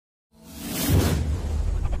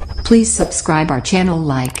Please subscribe our channel,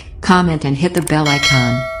 like, comment and hit the bell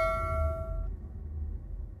icon.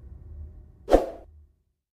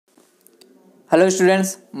 Hello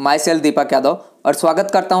students, my self Deepak Yadav और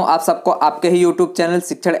स्वागत करता हूं आप सबको आपके ही यूट्यूब चैनल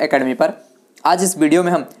शिक्षण एकेडमी पर। आज इस वीडियो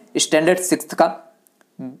में हम स्टैंडर्ड 6 का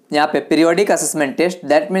यहाँ पे periodic assessment test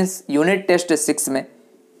that means unit test 6 में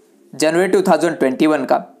जनवरी 2021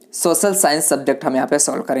 का सोशल साइंस सब्जेक्ट हम यहाँ पे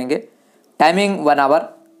सॉल्व करेंगे। Timing 1 our,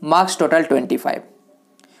 marks total 25।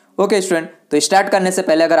 Okay student, तो स्टार्ट करने से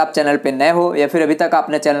पहले अगर आप चैनल पे नए हो या फिर अभी तक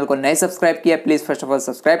आपने चैनल को नहीं सब्सक्राइब किया, please first of all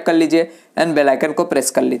subscribe कर लीजिए एंड बेल आइकन को प्रेस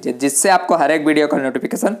कर लीजिए, जिससे आपको हर एक वीडियो का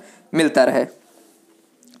नोटिफिकेशन मिलता रहे।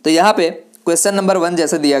 तो यहाँ पे क्वेश्चन नंबर 1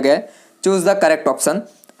 जैसे दिया गया है, choose the correct option,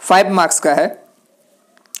 5 marks का है।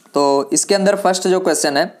 तो इसके अंदर फर्स्ट जो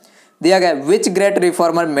क्वेश्चन है दिया गया, विच great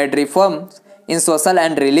reformer made reform in social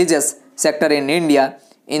and religious sector in India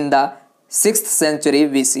in the 6th century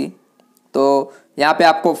BC। तो यहाँ पे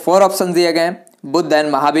आपको 4 ऑप्शन दिए गए हैं, Buddha and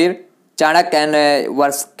Mahavir, Chanakya and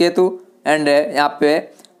वर्षकेतु and यहाँ पे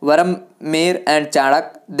वरममीर एंड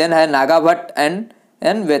चाणक्य, देन है नागाभट्ट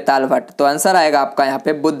एंड वेताल भट्ट। तो आंसर आएगा आपका यहाँ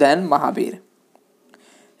पे बुद्ध एंड महावीर।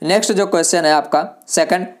 नेक्स्ट जो क्वेश्चन है आपका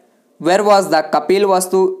second, where was the Kapil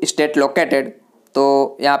वस्तु स्टेट लोकेटेड।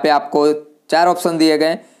 तो यहाँ पे आपको 4 ऑप्शन दिए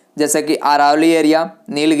गए जैसे कि Aravalli area,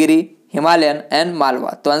 Nilgiri, Himalayan and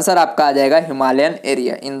Malwa. तो आंसर आपका आ जाएगा Himalayan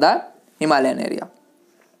area, in the Himalayan area.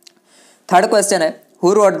 Third question है,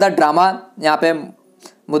 हु रोट द ड्रामा यहाँ पे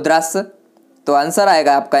मुद्रास। तो आंसर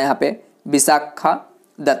आएगा आपका यहाँ पे विशाखा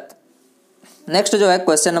दत्त। नेक्स्ट जो है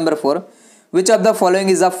question number 4, which of the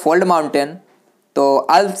following is a fold mountain. तो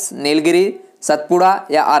अल्प्स, नीलगिरी, सतपुड़ा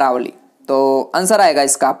या अरावली। तो आंसर आएगा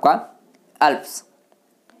इसका आपका अल्प्स।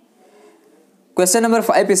 क्वेश्चन नंबर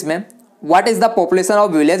 5 इसमें, what is the population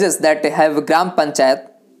of villages that have gram panchayat.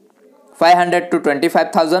 500 to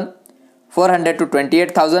 25,000, 400 to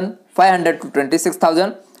 28,000, 500 to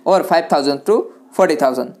 26,000 और 5,000 to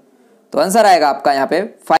 40,000। तो आंसर आएगा आपका यहाँ पे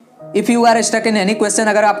 5। If you are stuck in any question,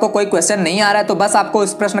 अगर आपको कोई क्वेश्चन नहीं आ रहा है तो बस आपको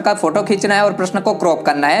इस प्रश्न का फोटो खींचना है और प्रश्न को क्रॉप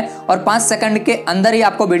करना है और 5 सेकंड के अंदर ही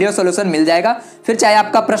आपको वीडियो सॉल्यूशन मिल जाएगा। फिर चाहे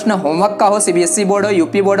आपका प्रश्न होमवर्क का हो, CBSE बोर्ड हो,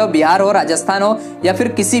 यूपी बोर्ड हो, बिहार हो, राजस्थान हो या फिर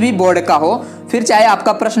किसी भी बोर्ड का हो, फिर चाहे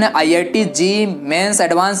आपका प्रश्न IIT-JEE मेंस,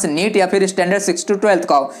 एडवांस, नीट या फिर स्टैंडर्ड 6 to 12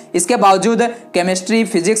 का हो, इसके बावजूद केमिस्ट्री,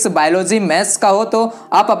 फिजिक्स, बायोलॉजी, मैथ्स का हो, तो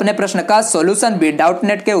आप अपने प्रश्न का सॉल्यूशन भी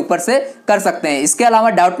डाउटनेट के ऊपर से कर सकते हैं। इसके अलावा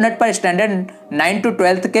डाउटनेट पर स्टैंडर्ड 9 to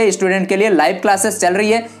 12 के स्टूडेंट के लिए लाइव क्लासेस चल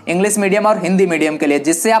रही है, इंग्लिश मीडियम और हिंदी मीडियम के लिए,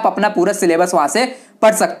 जिससे आप अपना पूरा सिलेबस वहां से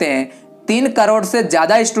पढ़ सकते हैं। 3 करोड़ से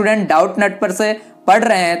ज्यादा स्टूडेंट डाउटनेट पर से पढ़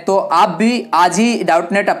रहे हैं, तो आप भी आज ही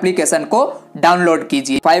डाउटनेट एप्लीकेशन को डाउनलोड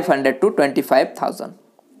कीजिए। 500 to 25,000।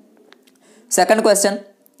 Second question,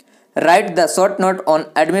 right the short note on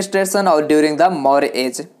administration और ड्यूरिंग द मौर्य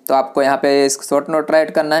एज। तो आपको यहाँ पे शॉर्ट नोट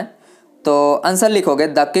राइट करना है। तो आंसर लिखोगे,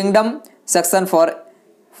 the kingdom section for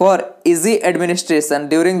easy administration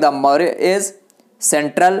during the Maurya as,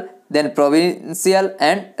 central, then provincial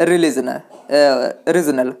and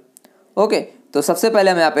regional. Okay, तो सबसे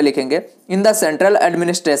पहले हम यहाँ पे लिखेंगे, in the central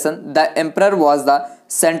administration the emperor was the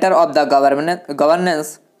centre of the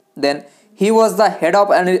governance, then he was the head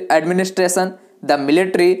of administration, the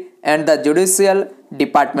military and the judicial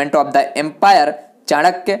department of the empire.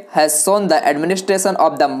 Chanakya has shown the administration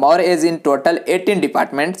of the Maurya age in total 18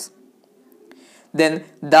 departments. Then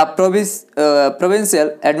the provincial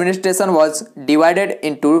administration was divided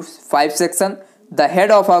into 5 sections. The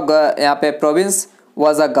head of यहाँ पे province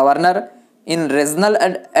was a governor. In regional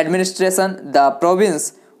administration, the province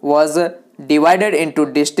was divided into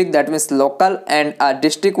district, that means local, and a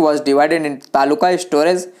district was divided into taluka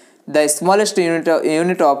storage. The smallest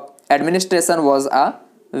unit of administration was a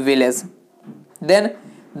village. Then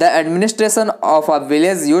the administration of a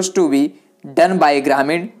village used to be done by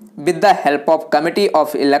Gramin with the help of committee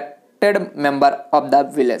of elected member of the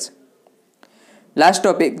village. Last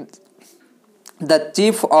topic, the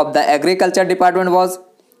chief of the agriculture department was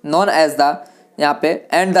known as the यहाँ पे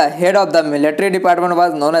and the head of the military department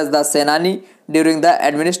was known as the सेनानी during the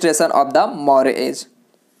administration of the Maurya age.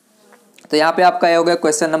 तो यहाँ पे आपका ये हो गया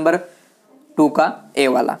क्वेश्चन नंबर 2 का ए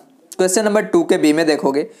वाला। क्वेश्चन नंबर 2 के बी में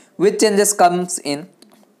देखोगे, विच changes comes in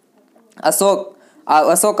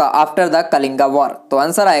Ashoka after the Kalinga war. तो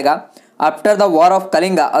आंसर आएगा, after the war of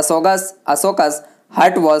Kalinga अशोका's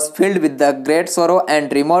heart was filled with the great sorrow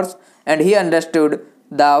and remorse and he understood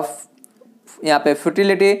the यहाँ पे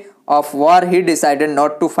futility of war. He decided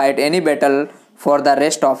not to fight any battle for the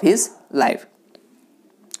rest of his life.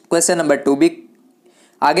 Question number 2 भी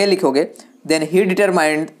आगे लिखोगे, then he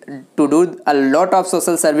determined to do a lot of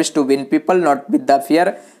social service to win people not with the fear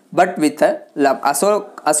but with love.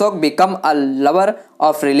 Ashok became a lover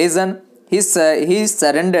of religion. He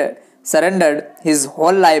surrendered his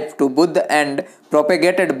whole life to Buddha and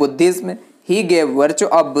propagated Buddhism. He gave virtue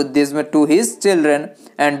of Buddhism to his children,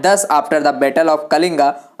 and thus after the battle of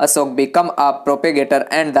Kalinga, Ashok became a propagator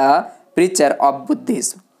and the preacher of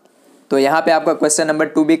Buddhism. तो यहाँ पे आपका question number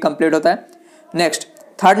 2 भी complete होता है। Next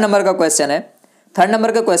third number का question है। Third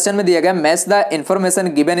number का क्वेश्चन में दिया गया match the information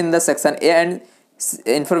given in the section A and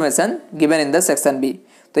information given in the section B.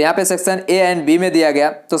 तो यहाँ पे सेक्शन ए एंड बी में दिया गया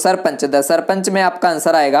तो सरपंच, द सरपंच में आपका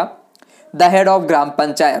आंसर आएगा the head of gram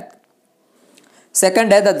panchayat.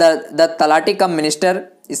 Second है द तलाटी कम मिनिस्टर,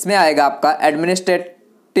 इसमें आएगा आपका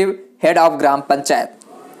administrative head of gram panchayat.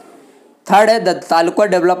 Third है द तालुका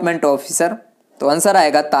डेवलपमेंट ऑफिसर, तो आंसर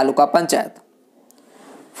आएगा तालुका पंचायत।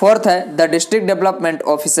 फोर्थ है द डिस्ट्रिक्ट डेवलपमेंट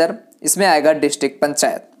ऑफिसर, इसमें आएगा डिस्ट्रिक्ट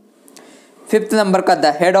पंचायत। फिफ्थ नंबर का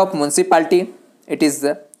the head of municipality, it is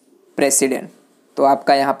the president, तो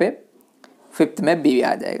आपका यहाँ पे फिफ्थ में बी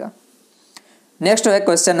आ जाएगा। नेक्स्ट है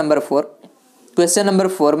क्वेश्चन नंबर 4। क्वेश्चन नंबर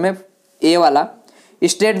 4 में ए वाला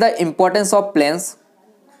state the importance of planes,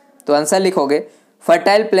 तो आंसर लिखोगे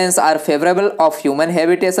fertile planes are favourable of human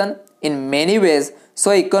habitation in many ways,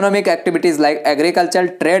 so economic activities like agriculture,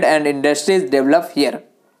 trade and industries develop here.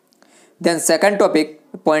 Then second topic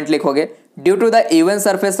point लिखोगे due to the even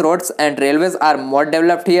surface roads and railways are more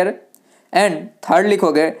developed here. And third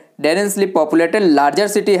लिखोगे densely populated larger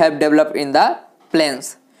city have developed in the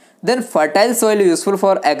plains. Then fertile soil useful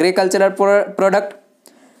for agricultural product.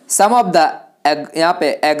 Some of the यहाँ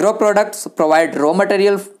पे agro products provide raw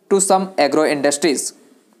material to some agro industries.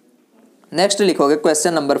 Next लिखोगे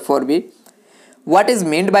question number 4 भी what is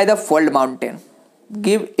meant by the fold mountain,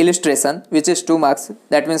 give illustration, which is 2 marks,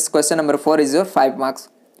 that means question number 4 is your 5 marks.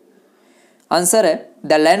 Answer है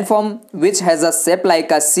the landform which has a shape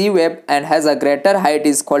like a sea wave and has a greater height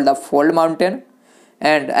is called the fold mountain.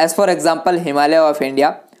 And as for example Himalaya of India,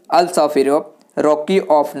 Alps of Europe, Rocky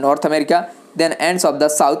of North America, then Ants of the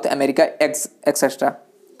South America, etc.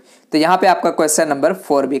 तो यहाँ पे आपका question number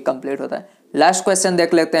 4 भी complete होता है। Last question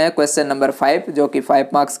देख लेते हैं क्वेश्चन नंबर 5 जो कि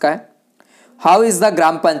 5 मार्क्स का है। How is the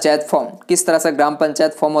gram panchayat form, किस तरह से ग्राम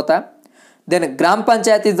पंचायत फॉर्म होता है। Then gram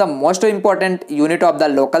panchayat is the most important unit of the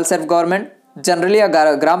local self government. Generally a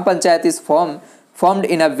gram panchayat is formed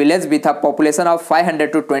in a village with a population of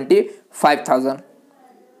 500 to 25,000.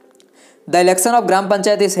 The election of gram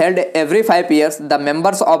panchayat is held every 5 years. The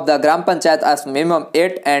members of the gram panchayat are minimum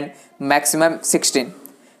 8 and maximum 16.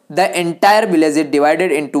 The entire village is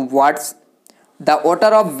divided into wards. The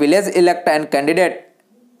voter of village elect and candidate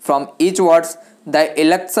from each wards. The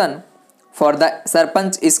election for the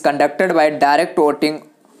sarpanch is conducted by direct voting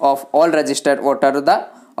of all registered voters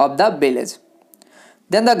of the village.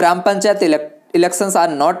 Then the gram panchayat elections are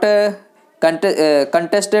not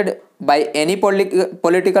contested by any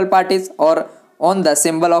political parties or on the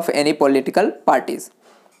symbol of any political parties.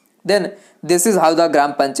 Then this is how the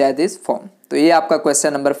gram panchayat is formed. तो ये आपका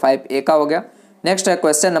question number 5A का हो गया। Next है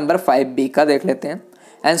question number 5B का देख लेते हैं।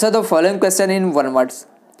 Answer the following question in 1 words.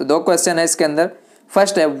 तो 2 क्वेश्चन है इसके अंदर।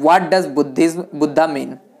 फर्स्ट है व्हाट डज बुद्धा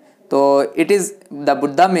मीन। तो it is the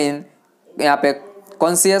Buddha mean यहाँ पे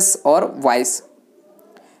कॉन्शियस और vice.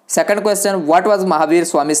 Second question what was Mahavir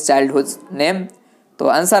Swami's childhood name. तो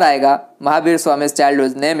आंसर आएगा Mahavir Swami's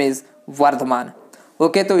childhood name is Varthaman.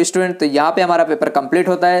 Okay तो स्टूडेंट तो यहाँ पे हमारा पेपर कंप्लीट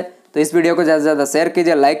होता है। तो इस वीडियो को ज़्यादा से ज़्यादा शेयर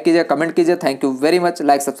कीजिए, लाइक कीजिए, कमेंट कीजिए। Thank you very much.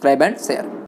 Like, subscribe and share.